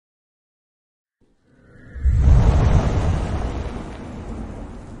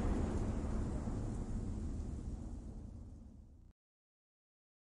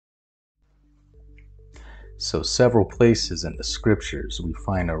So several places in the scriptures we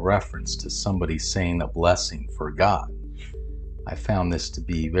find a reference to somebody saying a blessing for God. I found this to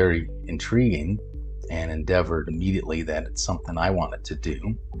be very intriguing and endeavored immediately that it's something I wanted to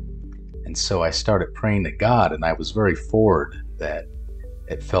do. And so I started praying to God, and I was very forward that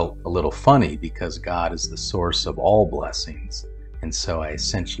it felt a little funny because God is the source of all blessings. And so I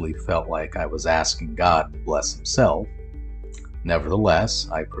essentially felt like I was asking God to bless himself. Nevertheless,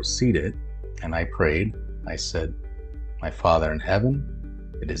 I proceeded and I prayed. I said, "My Father in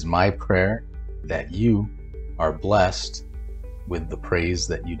heaven, it is my prayer that you are blessed with the praise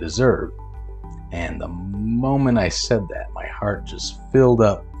that you deserve." And the moment I said that, my heart just filled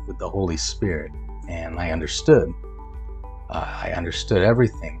up with the Holy Spirit, and I understood. I understood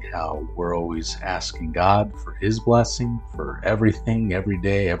everything, how we're always asking God for his blessing for everything, every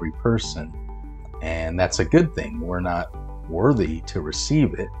day, every person. And that's a good thing. We're not worthy to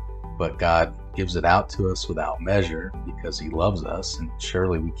receive it, but God gives it out to us without measure because he loves us, and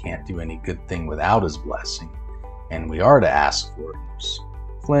surely we can't do any good thing without his blessing. And we are to ask for it. There's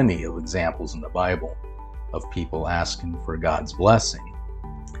plenty of examples in the Bible of people asking for God's blessing.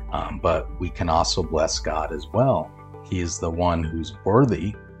 But we can also bless God as well. He is the one who's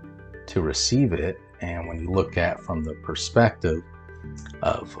worthy to receive it. And when you look at from the perspective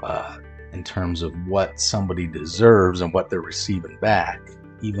of in terms of what somebody deserves and what they're receiving back,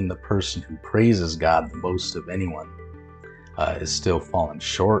 even the person who praises God the most of anyone is still falling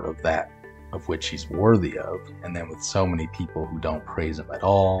short of that of which he's worthy of. And then with so many people who don't praise him at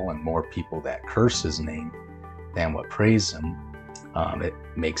all, and more people that curse his name than what praise him, it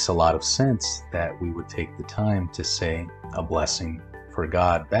makes a lot of sense that we would take the time to say a blessing for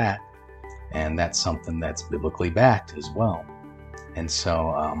God back. And that's something that's biblically backed as well. And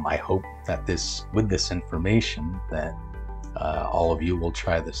so I hope that with this information that all of you will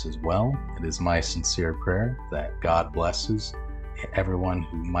try this as well. It is my sincere prayer that God blesses everyone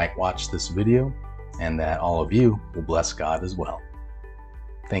who might watch this video, and that all of you will bless God as well.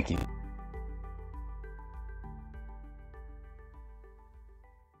 Thank you.